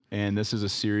and this is a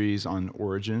series on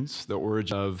origins, the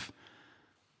origin of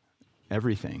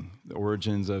everything, the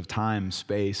origins of time,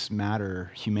 space,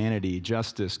 matter, humanity,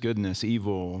 justice, goodness,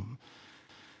 evil.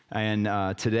 And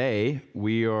today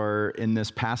we are in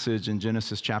this passage in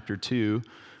Genesis chapter 2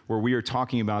 where we are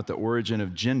talking about the origin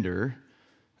of gender,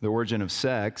 the origin of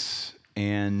sex,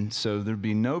 and so there'd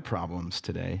be no problems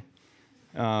today.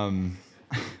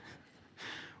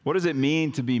 What does it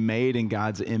mean to be made in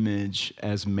God's image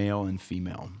as male and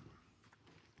female?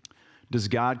 Does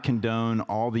God condone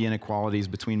all the inequalities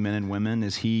between men and women?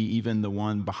 Is he even the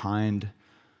one behind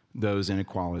those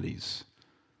inequalities?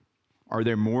 Are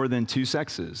there more than two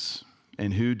sexes?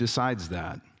 And who decides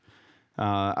that?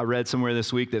 I read somewhere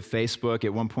this week that Facebook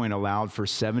at one point allowed for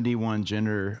 71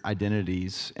 gender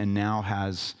identities and now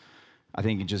has, I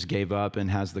think it just gave up and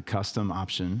has the custom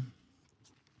option.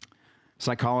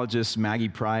 Psychologists Maggie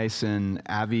Price and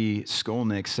Avi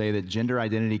Skolnick say that gender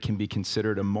identity can be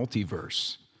considered a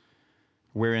multiverse,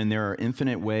 wherein there are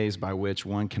infinite ways by which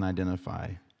one can identify.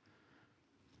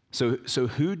 So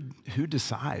who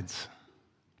decides?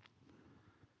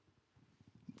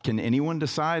 Can anyone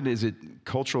decide? Is it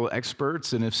cultural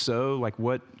experts? And if so, like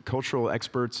what cultural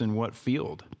experts in what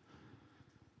field?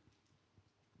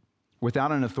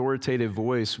 Without an authoritative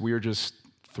voice, we are just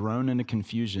thrown into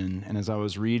confusion. And as I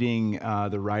was reading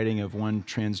the writing of one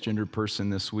transgender person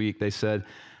this week, they said,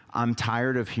 I'm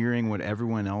tired of hearing what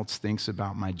everyone else thinks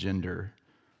about my gender.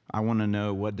 I want to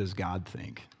know, what does God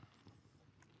think?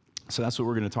 So that's what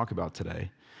we're going to talk about today.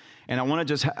 And I want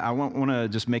to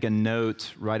just make a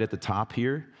note right at the top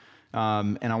here.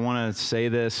 And I want to say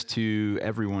this to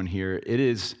everyone here. It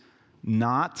is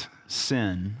not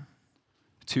sin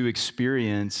to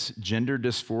experience gender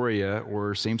dysphoria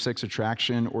or same-sex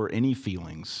attraction or any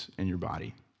feelings in your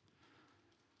body.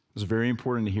 It's very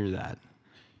important to hear that.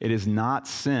 It is not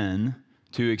sin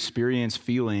to experience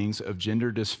feelings of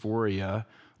gender dysphoria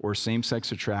or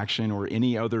same-sex attraction or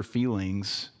any other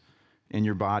feelings in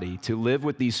your body. To live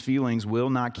with these feelings will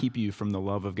not keep you from the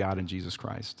love of God in Jesus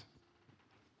Christ.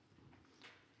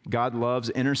 God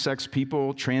loves intersex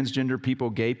people, transgender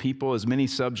people, gay people. As many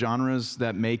subgenres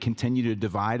that may continue to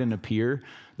divide and appear,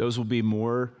 those will be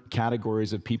more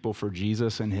categories of people for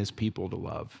Jesus and his people to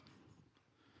love.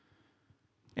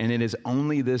 And it is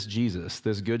only this Jesus,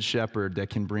 this good shepherd, that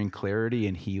can bring clarity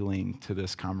and healing to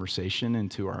this conversation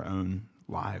and to our own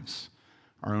lives,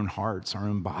 our own hearts, our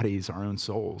own bodies, our own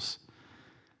souls.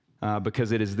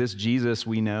 Because it is this Jesus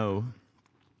we know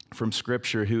from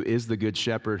Scripture who is the good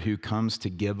shepherd who comes to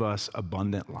give us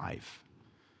abundant life.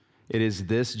 It is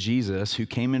this Jesus who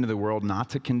came into the world not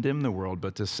to condemn the world,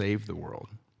 but to save the world.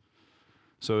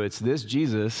 So it's this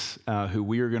Jesus who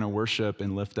we are going to worship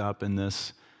and lift up in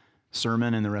this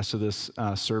sermon and the rest of this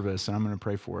service, and I'm going to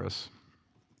pray for us.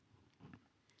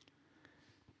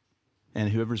 And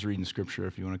whoever's reading Scripture,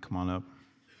 if you want to come on up.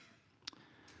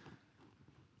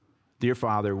 Dear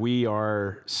Father, we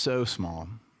are so small.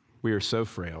 We are so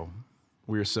frail.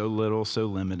 We are so little, so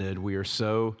limited. We are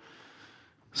so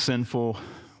sinful.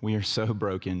 We are so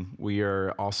broken. We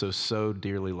are also so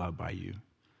dearly loved by you.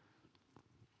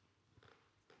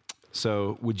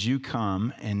 So would you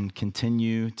come and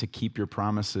continue to keep your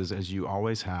promises as you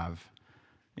always have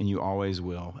and you always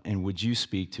will? And would you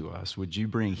speak to us? Would you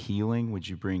bring healing? Would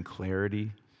you bring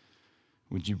clarity?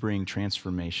 Would you bring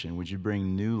transformation? Would you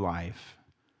bring new life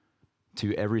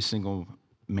to every single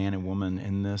man and woman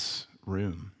in this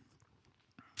room?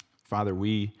 Father,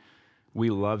 we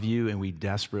love you and we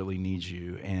desperately need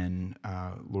you. And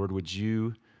Lord, would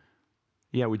you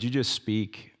just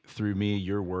speak through me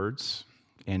your words,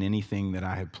 and anything that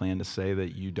I had planned to say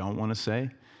that you don't want to say,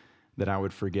 that I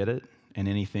would forget it, and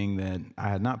anything that I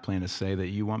had not planned to say that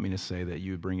you want me to say, that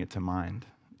you would bring it to mind,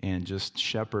 and just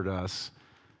shepherd us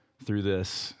through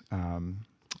this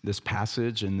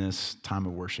passage and this time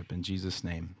of worship. In Jesus'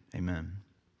 name, amen.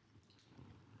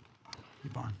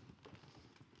 Yvonne.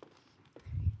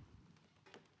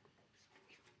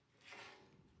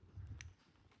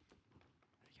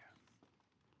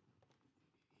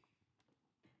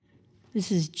 This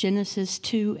is Genesis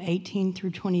 2:18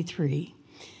 through 23.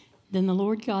 Then the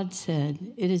Lord God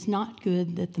said, "It is not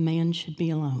good that the man should be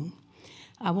alone.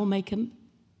 I will make him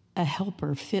a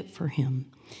helper fit for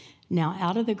him." Now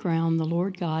out of the ground the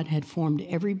Lord God had formed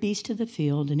every beast of the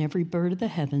field and every bird of the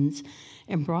heavens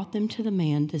and brought them to the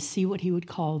man to see what he would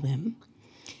call them.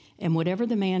 And whatever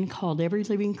the man called every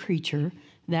living creature,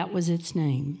 that was its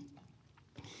name.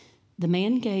 The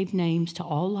man gave names to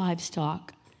all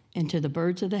livestock and to the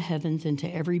birds of the heavens and to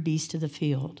every beast of the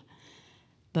field.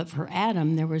 But for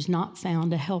Adam there was not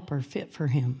found a helper fit for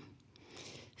him.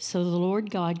 So the Lord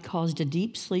God caused a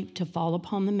deep sleep to fall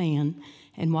upon the man,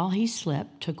 and while he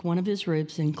slept, took one of his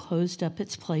ribs and closed up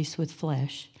its place with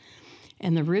flesh.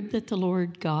 And the rib that the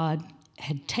Lord God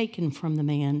had taken from the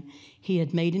man, he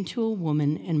had made into a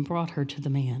woman and brought her to the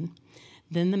man.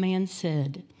 Then the man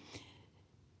said,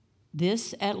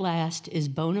 "This at last is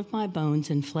bone of my bones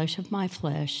and flesh of my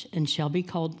flesh, and shall be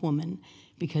called woman,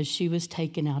 because she was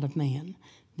taken out of man."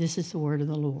 This is the word of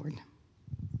the Lord.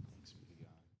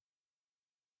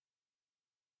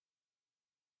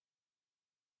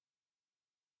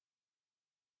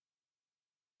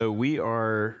 So we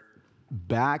are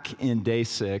back in day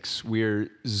 6. We're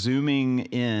zooming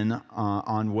in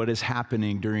on what is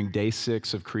happening during day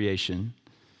 6 of creation.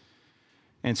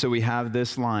 And so we have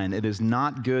this line: "It is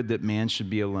not good that man should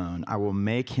be alone. I will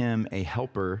make him a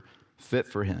helper fit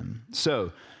for him."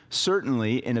 So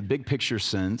certainly in a big picture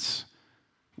sense,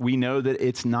 we know that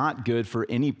it's not good for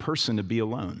any person to be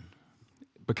alone,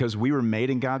 because we were made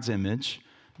in God's image.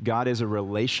 God is a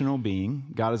relational being.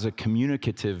 God is a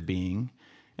communicative being.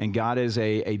 And God is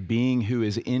a being who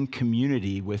is in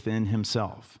community within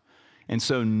himself. And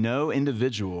so no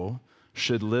individual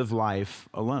should live life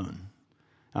alone.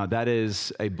 That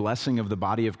is a blessing of the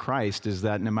body of Christ, is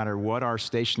that no matter what our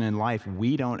station in life,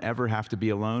 we don't ever have to be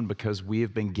alone, because we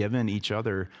have been given each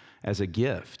other as a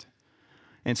gift.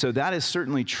 And so that is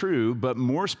certainly true, but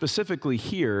more specifically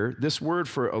here, this word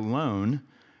for alone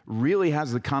really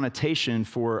has the connotation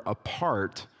for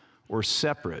apart or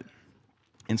separate.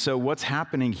 And so what's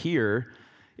happening here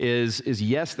is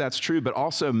yes, that's true, but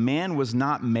also man was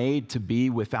not made to be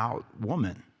without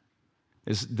woman.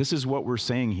 This is what we're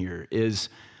saying here, is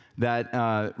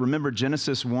that, remember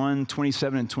Genesis 1,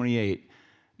 27 and 28,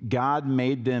 God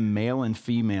made them male and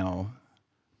female,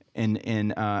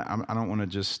 and I don't want to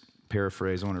just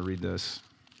paraphrase, I want to read this.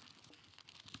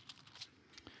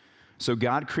 "So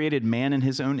God created man in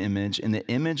his own image. In the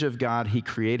image of God, he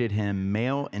created him,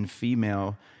 male and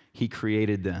female, he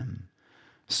created them."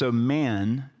 So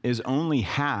man is only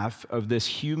half of this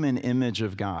human image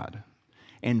of God,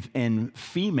 and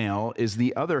female is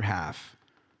the other half.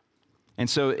 And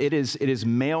so it is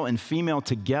male and female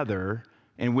together,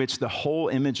 in which the whole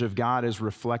image of God is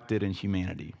reflected in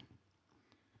humanity.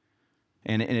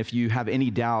 And if you have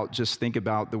any doubt, just think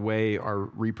about the way our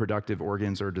reproductive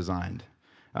organs are designed.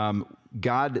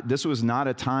 This was not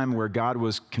a time where God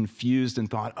was confused and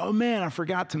thought, "Oh man, I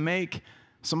forgot to make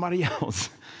somebody else."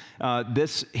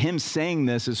 Him saying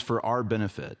this is for our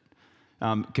benefit,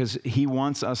 because he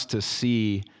wants us to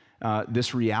see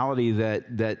this reality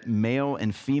that male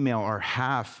and female are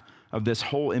half of this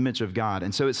whole image of God.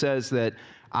 And so it says that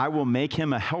I will make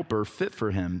him a helper fit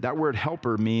for him. That word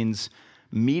helper means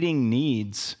meeting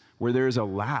needs where there is a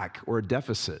lack or a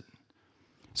deficit.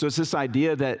 So it's this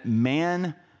idea that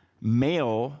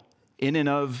male, in and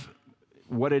of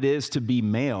what it is to be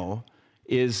male,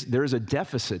 there's a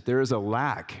deficit, there is a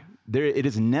lack. It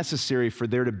is necessary for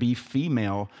there to be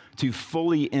female to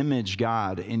fully image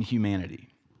God in humanity.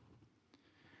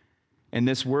 And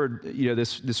this word,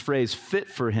 this phrase, fit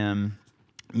for him,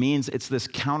 means it's this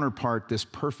counterpart, this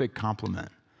perfect complement.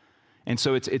 And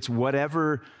so it's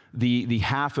whatever the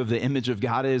half of the image of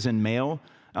God is in male,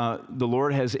 the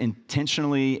Lord has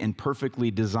intentionally and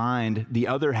perfectly designed the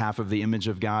other half of the image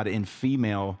of God in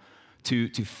female to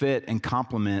fit and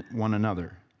complement one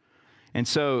another. And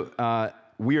so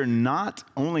we are not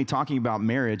only talking about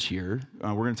marriage here,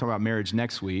 we're going to talk about marriage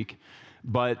next week,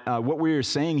 but what we are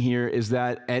saying here is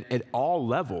that at all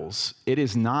levels, it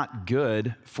is not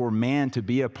good for man to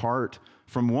be apart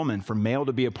from woman, for male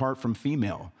to be apart from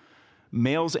female.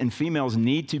 Males and females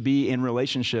need to be in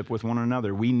relationship with one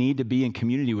another. We need to be in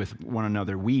community with one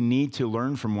another. We need to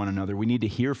learn from one another. We need to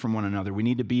hear from one another. We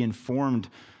need to be informed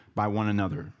by one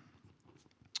another.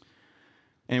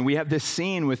 And we have this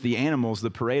scene with the animals, the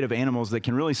parade of animals, that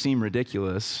can really seem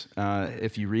ridiculous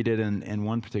if you read it in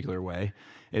one particular way,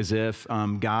 as if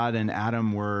God and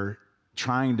Adam were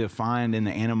trying to find in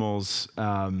the animals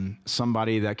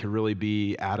somebody that could really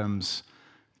be Adam's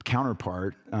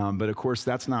counterpart. But of course,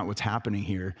 that's not what's happening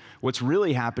here. What's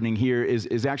really happening here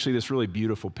is actually this really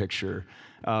beautiful picture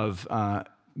of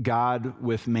God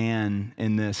with man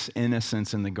in this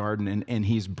innocence in the garden, and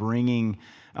he's bringing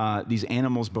these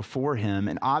animals before him.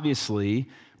 And obviously,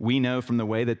 we know from the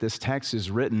way that this text is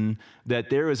written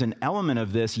that there is an element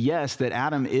of this, yes, that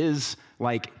Adam is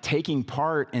like taking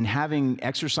part and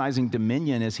exercising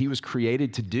dominion as he was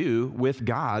created to do with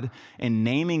God and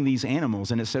naming these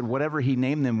animals. And it said whatever he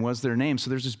named them was their name.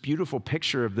 So there's this beautiful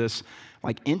picture of this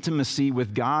like intimacy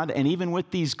with God and even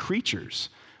with these creatures.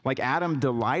 Like Adam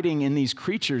delighting in these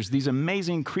creatures, these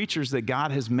amazing creatures that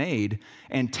God has made,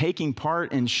 and taking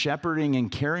part in shepherding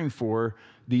and caring for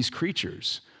these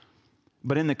creatures.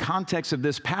 But in the context of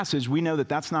this passage, we know that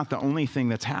that's not the only thing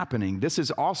that's happening. This is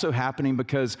also happening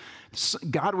because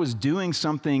God was doing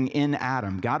something in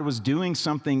Adam. God was doing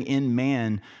something in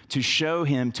man to show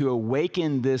him, to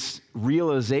awaken this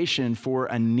realization for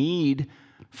a need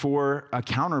for a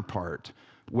counterpart,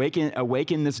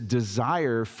 awaken this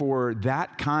desire for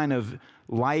that kind of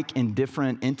like and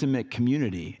different intimate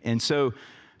community. And so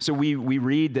we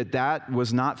read that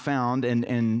was not found,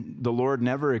 and the Lord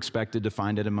never expected to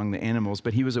find it among the animals,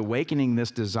 but he was awakening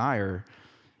this desire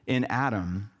in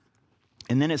Adam.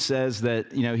 And then it says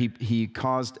that, he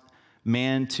caused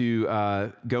man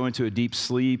to go into a deep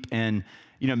sleep, and,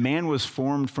 man was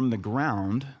formed from the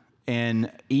ground,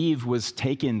 and Eve was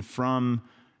taken from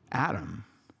Adam.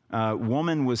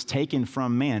 Woman was taken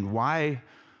from man. Why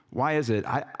is it?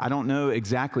 I don't know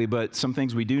exactly, but some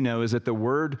things we do know is that the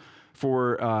word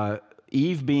for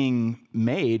Eve being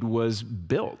made was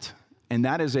built, and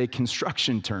that is a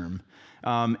construction term.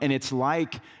 And it's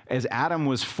like, as Adam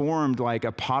was formed like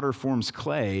a potter forms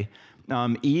clay,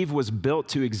 Eve was built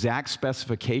to exact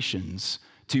specifications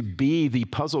to be the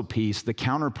puzzle piece, the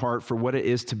counterpart for what it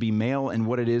is to be male and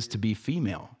what it is to be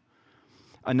female.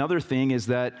 Another thing is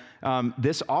that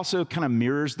this also kind of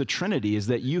mirrors the Trinity, is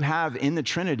that you have in the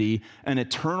Trinity an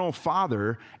eternal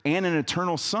Father and an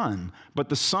eternal Son, but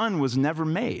the Son was never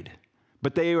made.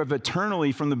 But they have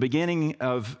eternally, from the beginning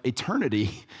of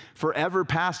eternity, forever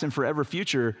past and forever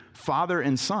future, Father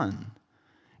and Son.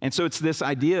 And so it's this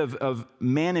idea of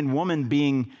man and woman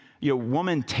being,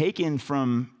 woman taken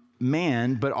from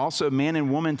man, but also man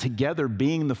and woman together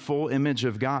being the full image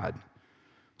of God.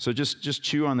 So just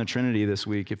chew on the Trinity this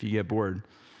week if you get bored.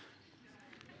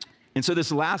 And so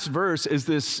this last verse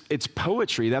it's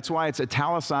poetry. That's why it's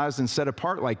italicized and set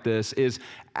apart like this, is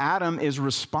Adam is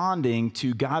responding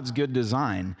to God's good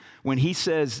design. When he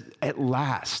says, at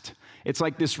last, it's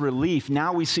like this relief.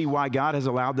 Now we see why God has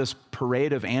allowed this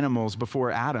parade of animals before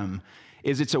Adam,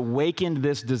 is it's awakened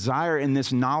this desire and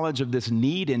this knowledge of this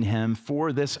need in him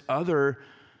for this other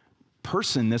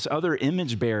person, this other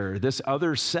image bearer, this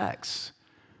other sex.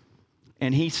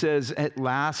 And he says, at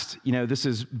last, this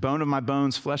is bone of my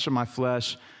bones, flesh of my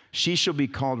flesh. She shall be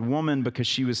called woman because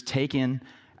she was taken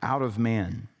out of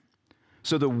man.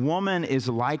 So the woman is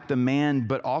like the man,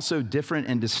 but also different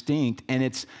and distinct. And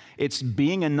it's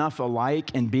being enough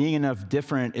alike and being enough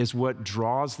different is what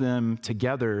draws them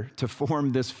together to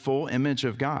form this full image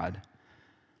of God.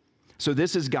 So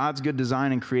this is God's good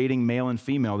design in creating male and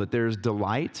female, that there's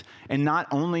delight, and not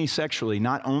only sexually,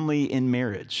 not only in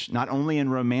marriage, not only in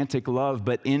romantic love,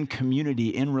 but in community,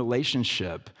 in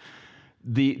relationship.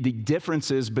 The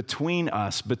differences between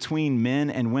us, between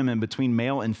men and women, between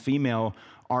male and female,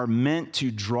 are meant to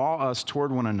draw us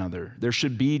toward one another. There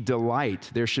should be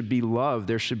delight, there should be love,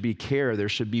 there should be care, there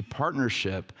should be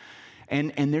partnership,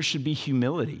 and there should be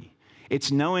humility. It's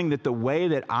knowing that the way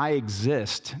that I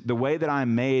exist, the way that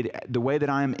I'm made, the way that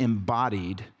I'm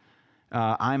embodied,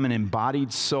 I'm an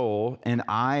embodied soul and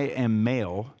I am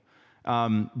male,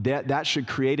 that should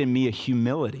create in me a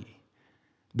humility,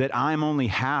 that I'm only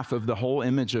half of the whole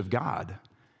image of God.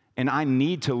 And I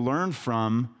need to learn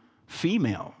from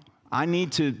female. I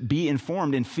need to be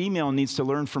informed, and female needs to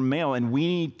learn from male, and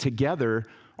we together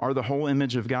are the whole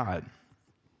image of God.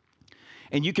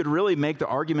 And you could really make the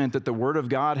argument that the Word of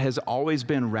God has always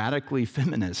been radically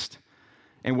feminist.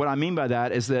 And what I mean by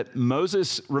that is that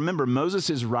Moses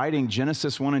is writing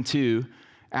Genesis 1 and 2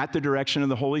 at the direction of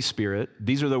the Holy Spirit.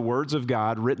 These are the words of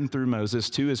God written through Moses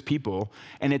to his people.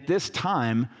 And at this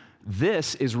time,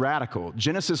 this is radical.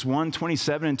 Genesis 1,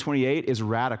 27 and 28 is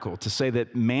radical, to say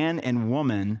that man and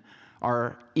woman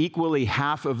are equally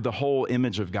half of the whole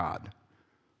image of God.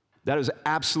 That is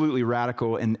absolutely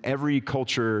radical in every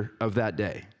culture of that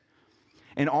day.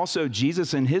 And also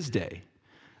Jesus in his day.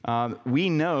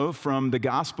 We know from the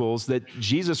Gospels that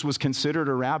Jesus was considered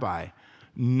a rabbi.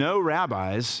 No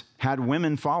rabbis had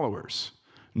women followers.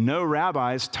 No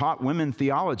rabbis taught women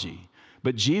theology.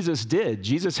 But Jesus did.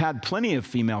 Jesus had plenty of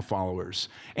female followers.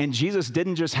 And Jesus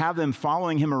didn't just have them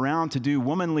following him around to do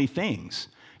womanly things.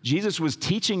 Jesus was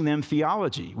teaching them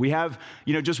theology. We have,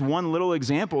 just one little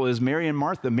example is Mary and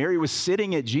Martha. Mary was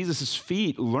sitting at Jesus'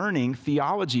 feet learning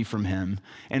theology from him.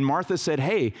 And Martha said,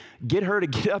 hey, get her to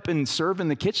get up and serve in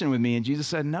the kitchen with me. And Jesus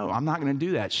said, no, I'm not going to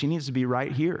do that. She needs to be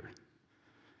right here.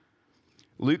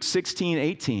 Luke 16,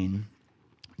 18,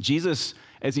 Jesus,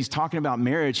 as he's talking about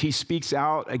marriage, he speaks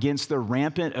out against the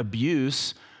rampant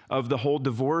abuse of the whole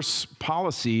divorce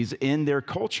policies in their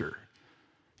culture.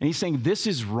 And he's saying this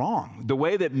is wrong. The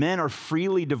way that men are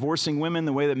freely divorcing women,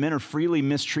 the way that men are freely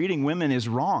mistreating women is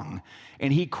wrong.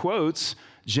 And he quotes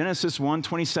Genesis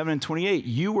 1:27 and 28.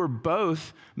 You were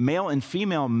both male and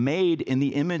female made in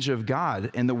the image of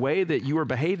God. And the way that you are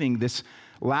behaving, this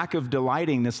lack of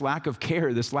delighting, this lack of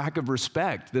care, this lack of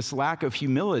respect, this lack of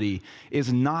humility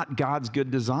is not God's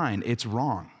good design. It's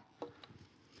wrong.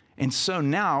 And so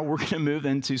now we're going to move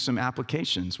into some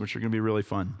applications, which are going to be really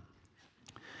fun.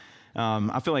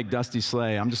 I feel like Dusty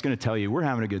Slay. I'm just going to tell you, we're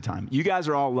having a good time. You guys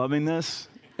are all loving this,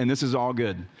 and this is all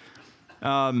good.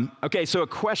 Okay, so a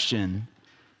question,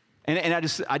 and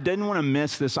I didn't want to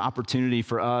miss this opportunity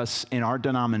for us in our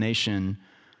denomination.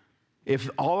 If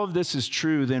all of this is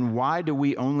true, then why do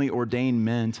we only ordain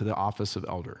men to the office of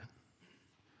elder?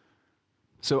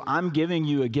 So I'm giving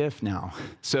you a gift now.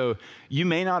 So you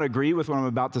may not agree with what I'm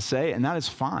about to say, and that is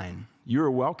fine.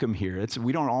 You're welcome here.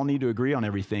 We don't all need to agree on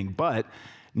everything, but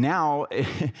now,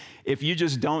 if you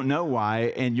just don't know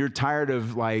why and you're tired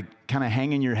of like kind of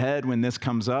hanging your head when this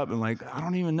comes up and like, I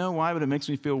don't even know why, but it makes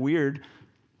me feel weird,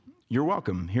 you're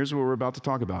welcome. Here's what we're about to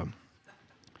talk about.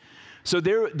 So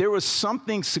there was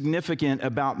something significant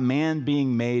about man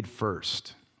being made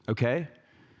first, okay?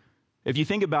 If you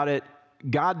think about it,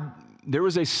 there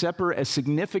was a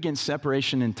significant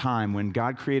separation in time when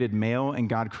God created male and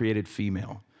God created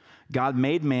female. God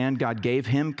made man, God gave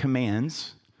him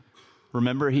commands.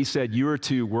 Remember, he said, you are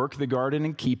to work the garden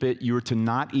and keep it. You are to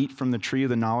not eat from the tree of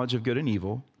the knowledge of good and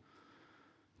evil.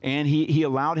 And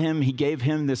he gave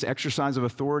him this exercise of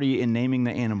authority in naming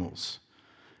the animals.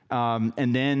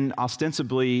 And then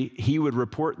ostensibly, he would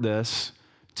report this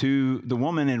to the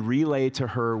woman and relay to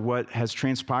her what has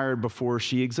transpired before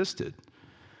she existed.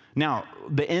 Now,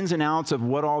 the ins and outs of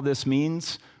what all this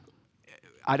means,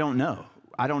 I don't know.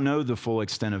 I don't know the full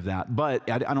extent of that,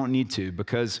 but I don't need to,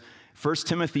 because 1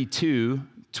 Timothy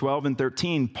 2:12 and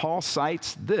 13, Paul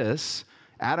cites this,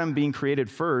 Adam being created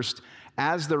first,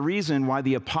 as the reason why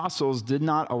the apostles did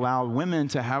not allow women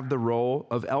to have the role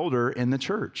of elder in the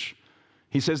church.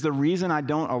 He says, the reason I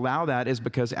don't allow that is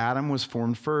because Adam was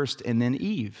formed first and then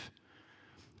Eve.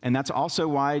 And that's also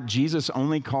why Jesus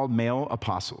only called male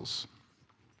apostles.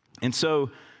 And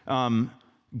so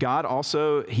God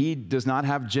also, he does not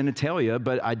have genitalia,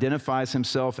 but identifies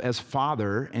himself as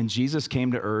father, and Jesus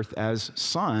came to earth as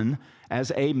son,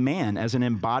 as a man, as an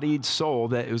embodied soul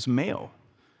that is male.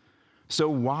 So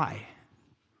why?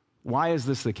 Why is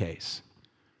this the case?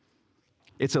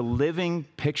 It's a living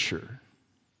picture.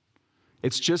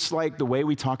 It's just like the way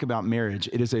we talk about marriage.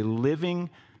 It is a living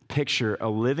picture, a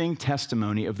living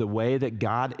testimony of the way that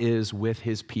God is with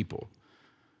his people.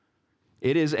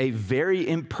 It is a very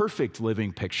imperfect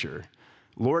living picture.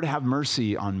 Lord, have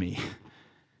mercy on me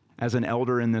as an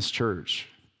elder in this church.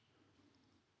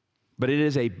 But it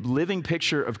is a living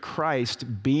picture of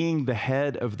Christ being the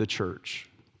head of the church.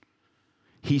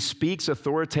 He speaks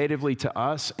authoritatively to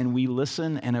us, and we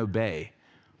listen and obey.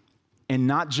 And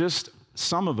not just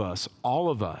some of us, all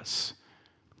of us.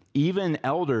 Even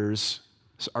elders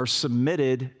are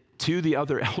submitted to the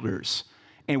other elders.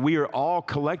 And we are all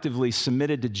collectively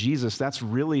submitted to Jesus. That's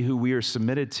really who we are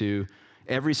submitted to,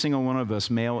 every single one of us,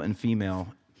 male and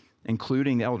female,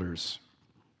 including elders.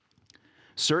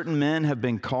 Certain men have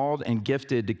been called and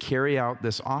gifted to carry out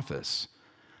this office.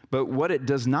 But what it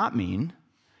does not mean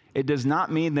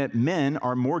that men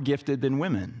are more gifted than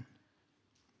women.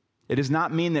 It does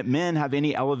not mean that men have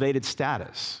any elevated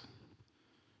status.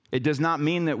 It does not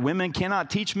mean that women cannot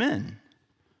teach men.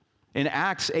 In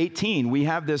Acts 18, we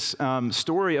have this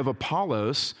story of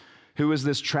Apollos, who was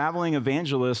this traveling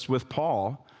evangelist with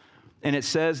Paul, and it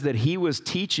says that he was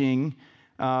teaching,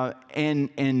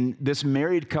 and this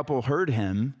married couple heard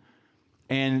him,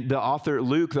 and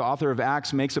Luke, the author of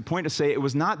Acts, makes a point to say it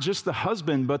was not just the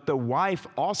husband, but the wife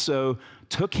also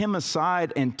took him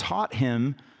aside and taught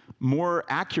him more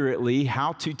accurately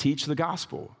how to teach the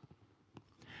gospel.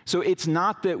 So it's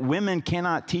not that women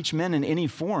cannot teach men in any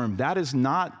form. That is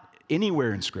not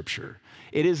anywhere in Scripture.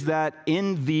 It is that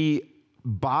in the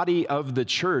body of the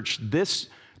church,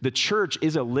 the church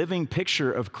is a living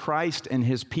picture of Christ and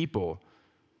his people.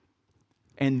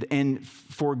 And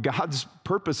for God's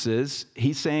purposes,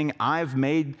 he's saying, I've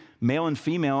made male and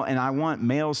female, and I want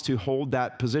males to hold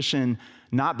that position,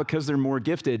 not because they're more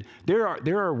gifted. There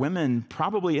are women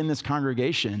probably in this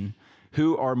congregation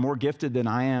who are more gifted than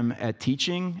I am at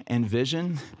teaching and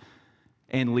vision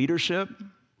and leadership.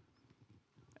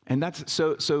 And that's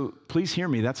so please hear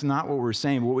me. That's not what we're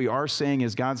saying. What we are saying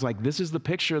is God's like, this is the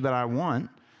picture that I want.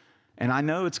 And I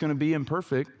know it's going to be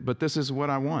imperfect, but this is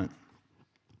what I want.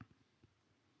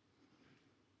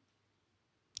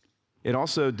 It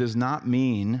also does not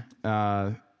mean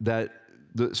that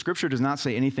the Scripture does not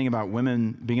say anything about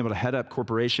women being able to head up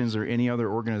corporations or any other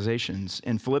organizations.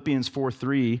 In Philippians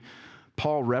 4:3,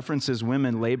 Paul references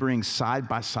women laboring side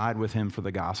by side with him for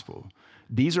the gospel.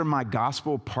 These are my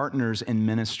gospel partners in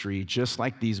ministry, just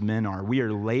like these men are. We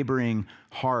are laboring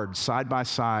hard, side by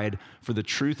side, for the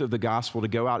truth of the gospel to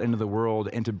go out into the world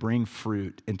and to bring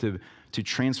fruit and to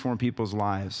transform people's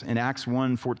lives. In Acts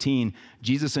 1:14,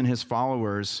 Jesus and his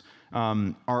followers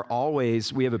are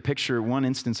always, we have a picture, one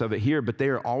instance of it here, but they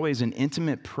are always in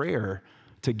intimate prayer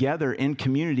together in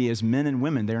community as men and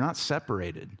women. They're not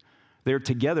separated. They're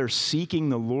together seeking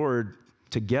the Lord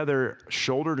together,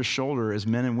 shoulder to shoulder as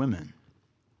men and women.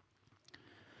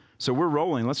 So we're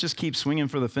rolling. Let's just keep swinging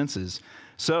for the fences.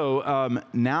 So are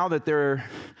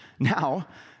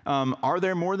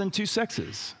there more than two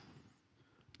sexes?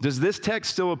 Does this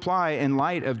text still apply in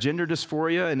light of gender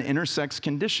dysphoria and intersex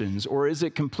conditions, or is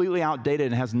it completely outdated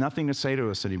and has nothing to say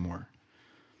to us anymore?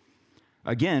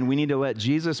 Again, we need to let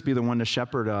Jesus be the one to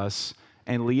shepherd us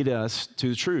and lead us to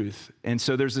the truth. And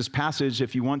so there's this passage,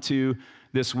 if you want to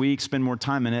this week, spend more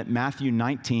time in it, Matthew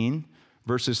 19,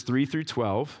 verses 3 through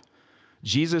 12.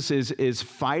 Jesus is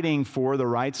fighting for the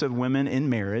rights of women in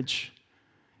marriage.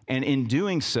 And in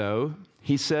doing so,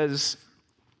 he says,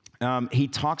 he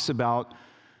talks about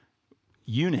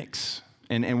eunuchs.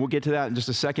 And we'll get to that in just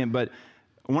a second. But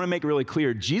I want to make it really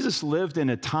clear. Jesus lived in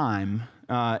a time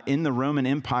in the Roman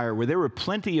Empire where there were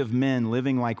plenty of men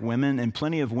living like women and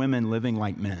plenty of women living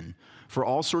like men. For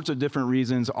all sorts of different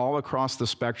reasons, all across the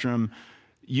spectrum,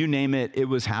 you name it, it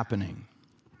was happening.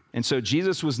 And so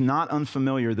Jesus was not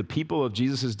unfamiliar. The people of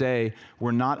Jesus' day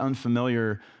were not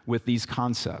unfamiliar with these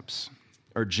concepts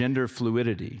or gender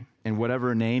fluidity and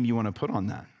whatever name you want to put on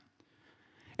that.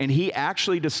 And he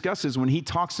actually discusses, when he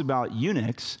talks about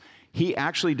eunuchs, he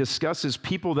actually discusses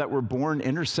people that were born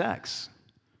intersex.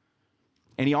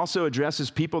 And he also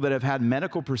addresses people that have had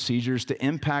medical procedures to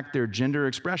impact their gender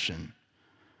expression.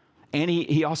 And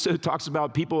he also talks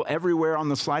about people everywhere on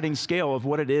the sliding scale of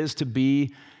what it is to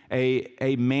be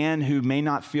a man who may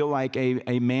not feel like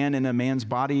a man in a man's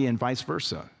body and vice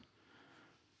versa.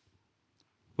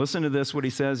 Listen to this, what he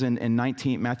says in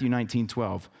Matthew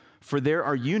 19:12. For there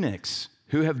are eunuchs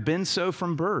who have been so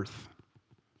from birth.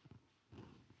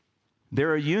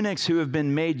 There are eunuchs who have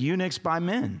been made eunuchs by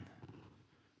men.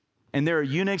 And there are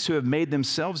eunuchs who have made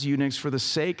themselves eunuchs for the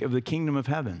sake of the kingdom of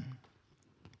heaven.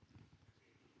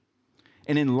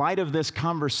 And in light of this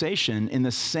conversation, in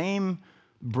the same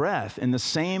breath, in the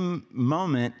same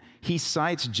moment, he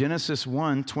cites Genesis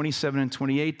 1:27 and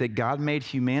 28, that God made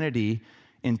humanity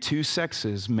in two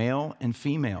sexes, male and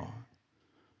female.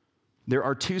 There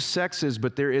are two sexes,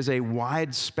 but there is a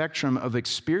wide spectrum of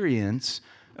experience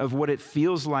of what it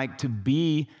feels like to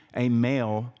be a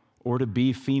male or to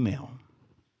be female.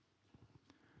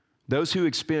 Those who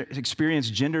experience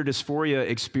gender dysphoria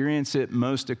experience it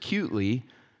most acutely,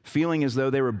 feeling as though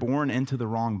they were born into the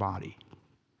wrong body.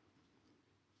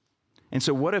 And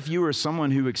so what if you are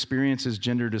someone who experiences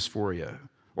gender dysphoria?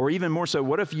 Or even more so,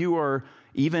 what if you are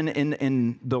even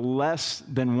in the less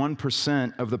than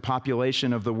 1% of the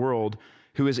population of the world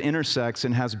who is intersex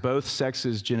and has both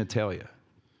sexes' genitalia?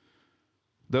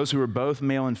 Those who are both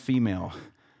male and female.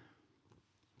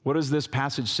 What does this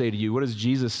passage say to you? What does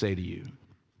Jesus say to you?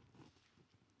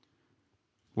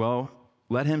 Well,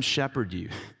 let him shepherd you.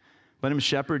 Let him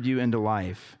shepherd you into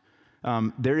life.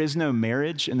 There is no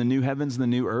marriage in the new heavens and the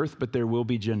new earth, but there will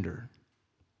be gender.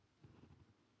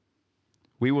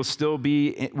 We will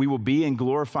be in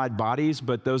glorified bodies,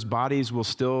 but those bodies will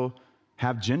still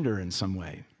have gender in some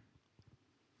way.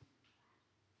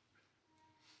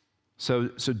 So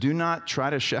do not try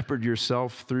to shepherd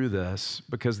yourself through this,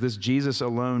 because this Jesus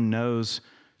alone knows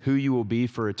who you will be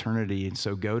for eternity, and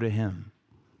so go to him.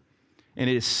 And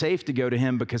it is safe to go to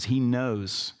him because he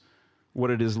knows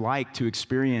what it is like to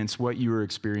experience what you are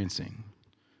experiencing.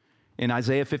 In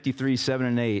Isaiah 53:7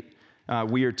 and 8,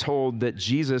 we are told that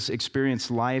Jesus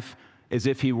experienced life as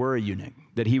if he were a eunuch,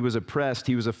 that he was oppressed,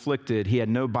 he was afflicted, he had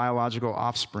no biological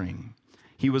offspring.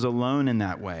 He was alone in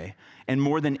that way. And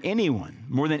more than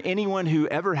anyone who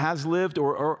ever has lived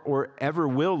or ever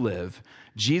will live,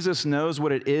 Jesus knows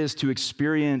what it is to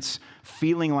experience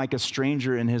feeling like a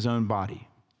stranger in his own body.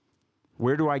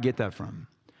 Where do I get that from?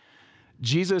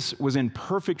 Jesus was in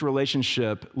perfect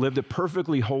relationship, lived a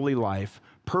perfectly holy life,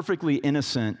 perfectly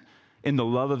innocent in the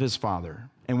love of his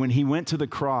Father. And when he went to the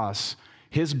cross,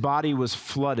 his body was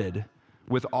flooded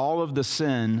with all of the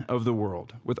sin of the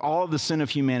world, with all of the sin of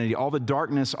humanity, all the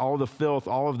darkness, all of the filth,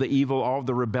 all of the evil, all of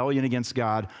the rebellion against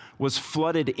God was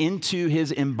flooded into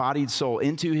his embodied soul,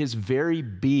 into his very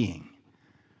being.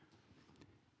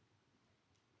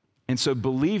 And so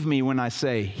believe me when I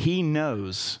say he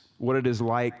knows what it is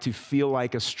like to feel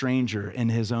like a stranger in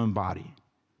his own body.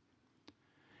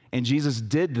 And Jesus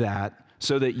did that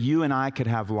so that you and I could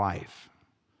have life.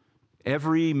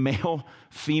 Every male,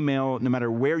 female, no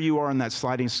matter where you are on that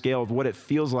sliding scale of what it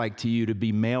feels like to you to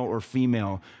be male or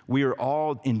female, we are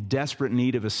all in desperate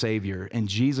need of a Savior, and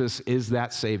Jesus is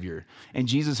that Savior. And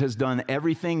Jesus has done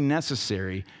everything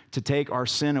necessary to take our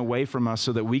sin away from us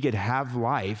so that we could have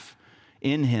life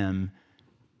in him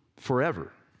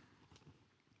forever.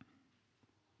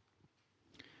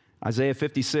 Isaiah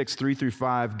 56,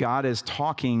 3-5, God is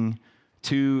talking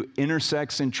to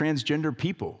intersex and transgender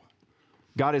people.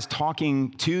 God is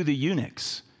talking to the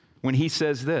eunuchs when he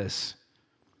says this: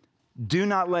 do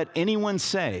not let anyone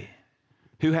say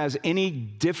who has any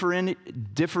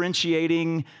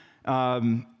differentiating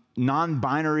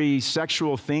non-binary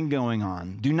sexual thing going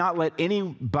on. Do not let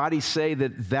anybody say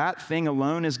that that thing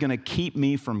alone is going to keep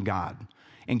me from God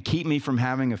and keep me from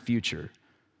having a future.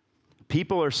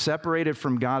 People are separated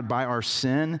from God by our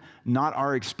sin, not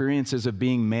our experiences of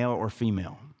being male or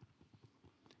female.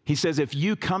 He says, if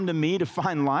you come to me to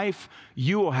find life,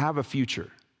 you will have a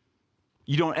future.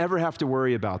 You don't ever have to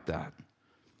worry about that.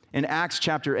 In Acts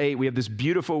chapter 8, we have this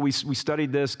beautiful, we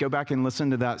studied this, go back and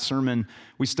listen to that sermon.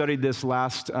 We studied this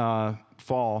last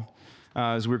fall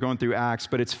as we were going through Acts,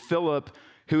 but it's Philip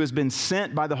who has been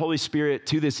sent by the Holy Spirit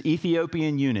to this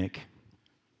Ethiopian eunuch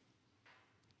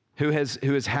who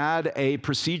has had a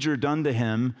procedure done to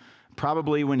him,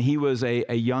 probably when he was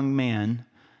a young man,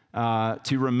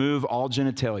 to remove all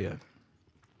genitalia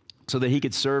so that he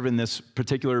could serve in this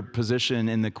particular position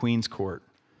in the queen's court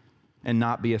and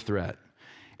not be a threat.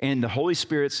 And the Holy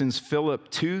Spirit sends Philip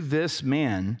to this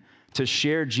man to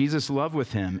share Jesus' love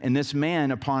with him. And this man,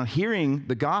 upon hearing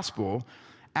the gospel,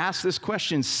 asks this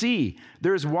question: see,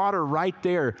 there's water right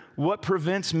there. What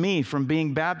prevents me from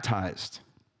being baptized?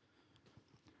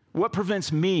 What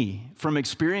prevents me from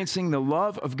experiencing the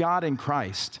love of God in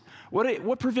Christ?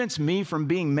 What prevents me from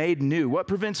being made new? What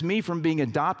prevents me from being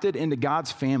adopted into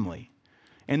God's family?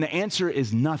 And the answer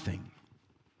is nothing.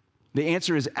 The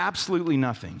answer is absolutely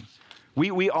nothing.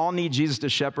 We all need Jesus to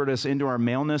shepherd us into our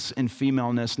maleness and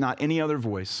femaleness, not any other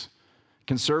voice.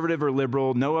 Conservative or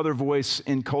liberal, no other voice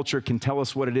in culture can tell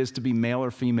us what it is to be male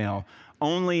or female.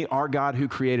 Only our God who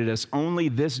created us, only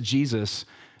this Jesus,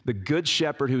 the good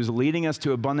shepherd who is leading us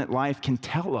to abundant life, can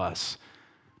tell us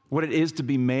what it is to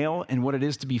be male and what it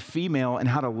is to be female and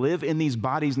how to live in these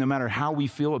bodies no matter how we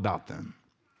feel about them.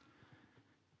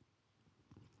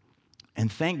 And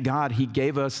thank God he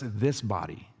gave us this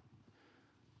body,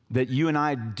 that you and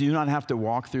I do not have to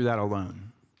walk through that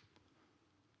alone.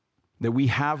 That we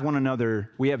have one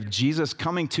another, we have Jesus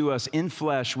coming to us in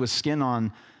flesh with skin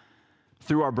on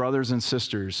through our brothers and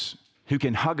sisters who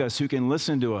can hug us, who can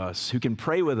listen to us, who can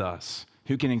pray with us,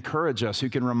 who can encourage us, who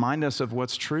can remind us of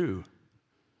what's true.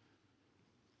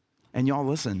 And y'all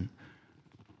listen,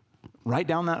 right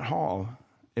down that hall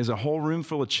is a whole room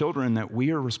full of children that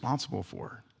we are responsible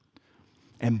for.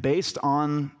 And based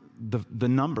on the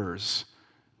numbers,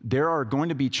 there are going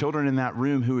to be children in that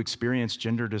room who experience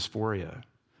gender dysphoria.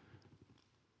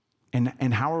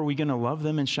 And how are we going to love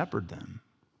them and shepherd them?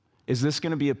 Is this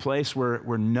going to be a place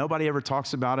where nobody ever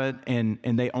talks about it and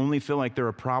they only feel like they're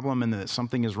a problem and that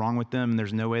something is wrong with them and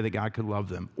there's no way that God could love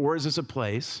them? Or is this a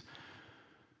place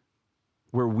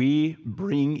where we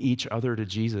bring each other to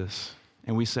Jesus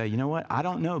and we say, you know what, I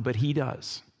don't know, but he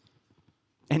does.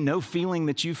 And no feeling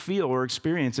that you feel or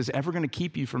experience is ever going to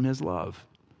keep you from his love.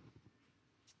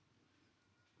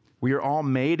 We are all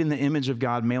made in the image of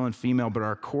God, male and female, but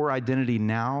our core identity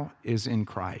now is in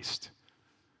Christ.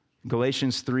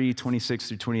 Galatians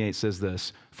 3:26-28 says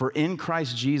this: for in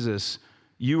Christ Jesus,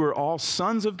 you are all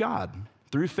sons of God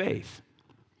through faith.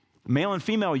 Male and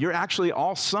female, you're actually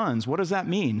all sons. What does that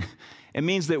mean? It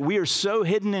means that we are so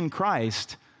hidden in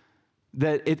Christ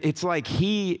that it's like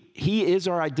he is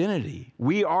our identity.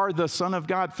 We are the Son of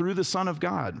God through the Son of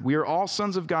God. We are all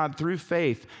sons of God through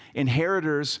faith,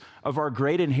 inheritors of our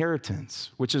great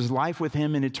inheritance, which is life with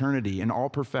him in eternity in all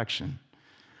perfection.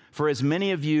 For as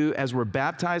many of you as were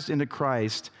baptized into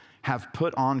Christ have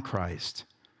put on Christ.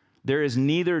 There is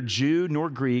neither Jew nor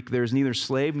Greek, there is neither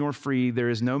slave nor free, there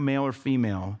is no male or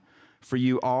female, for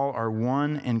you all are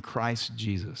one in Christ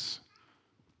Jesus.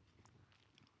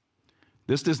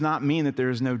 This does not mean that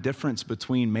there is no difference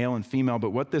between male and female,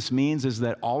 but what this means is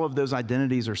that all of those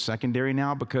identities are secondary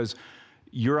now, because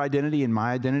your identity and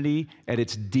my identity at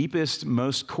its deepest,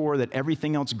 most core that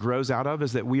everything else grows out of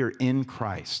is that we are in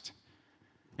Christ.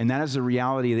 And that is the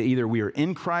reality that either we are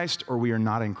in Christ or we are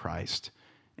not in Christ.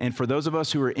 And for those of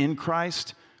us who are in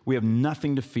Christ, we have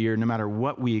nothing to fear no matter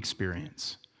what we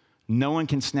experience. No one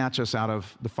can snatch us out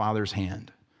of the Father's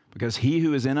hand, because he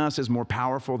who is in us is more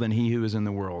powerful than he who is in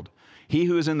the world. He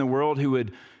who is in the world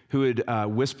who who would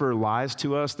whisper lies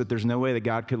to us that there's no way that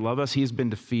God could love us, he's been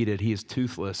defeated. He is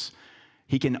toothless.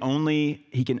 He can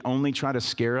only try to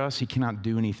scare us. He cannot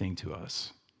do anything to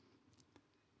us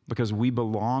because we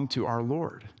belong to our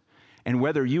Lord. And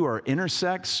whether you are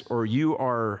intersex or you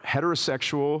are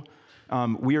heterosexual,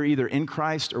 we are either in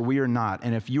Christ or we are not.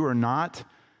 And if you are not,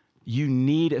 you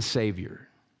need a Savior.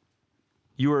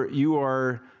 You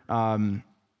are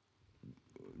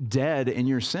dead in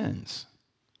your sins.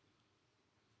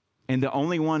 And the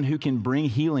only one who can bring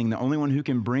healing, the only one who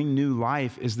can bring new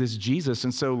life is this Jesus.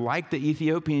 And so like the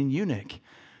Ethiopian eunuch,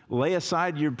 lay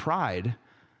aside your pride,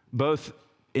 both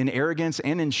in arrogance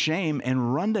and in shame,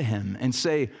 and run to him and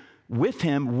say, with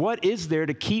him, what is there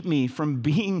to keep me from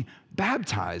being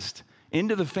baptized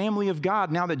into the family of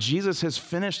God now that Jesus has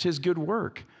finished his good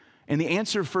work? And the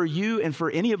answer for you and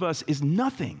for any of us is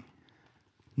nothing.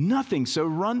 Nothing. So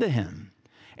run to him.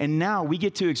 And now we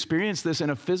get to experience this in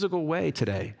a physical way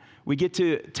today. We get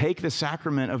to take the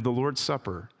sacrament of the Lord's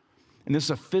Supper. And this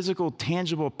is a physical,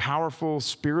 tangible, powerful,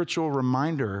 spiritual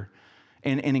reminder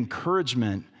and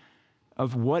encouragement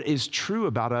of what is true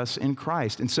about us in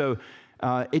Christ. And so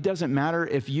it doesn't matter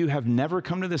if you have never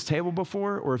come to this table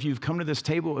before or if you've come to this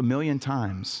table a million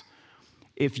times.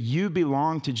 If you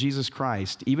belong to Jesus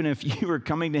Christ, even if you are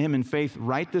coming to him in faith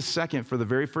right this second for the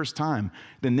very first time,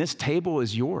 then this table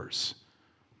is yours.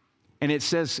 And it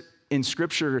says in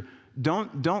Scripture,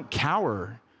 don't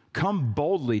cower. Come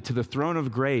boldly to the throne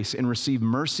of grace and receive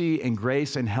mercy and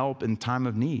grace and help in time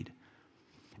of need.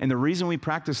 And the reason we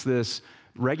practice this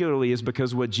regularly is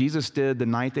because what Jesus did the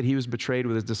night that he was betrayed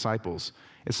with his disciples.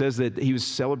 It says that he was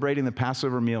celebrating the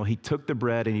Passover meal. He took the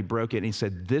bread and he broke it and he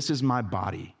said, "This is my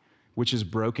body, which is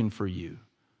broken for you.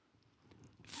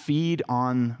 Feed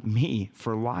on me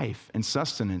for life and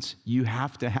sustenance. You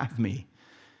have to have me."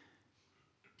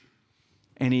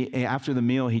 And after the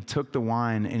meal, he took the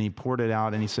wine and he poured it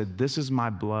out and he said, "This is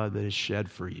my blood that is shed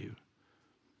for you.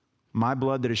 My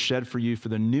blood that is shed for you for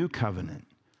the new covenant.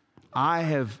 I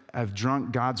have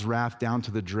drunk God's wrath down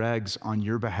to the dregs on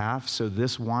your behalf. So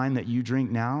this wine that you drink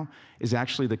now is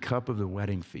actually the cup of the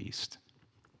wedding feast.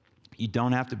 You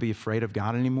don't have to be afraid of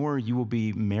God anymore. You will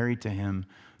be married to him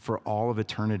for all of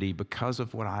eternity because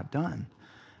of what I've done.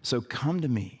 So come to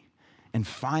me and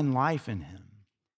find life in him."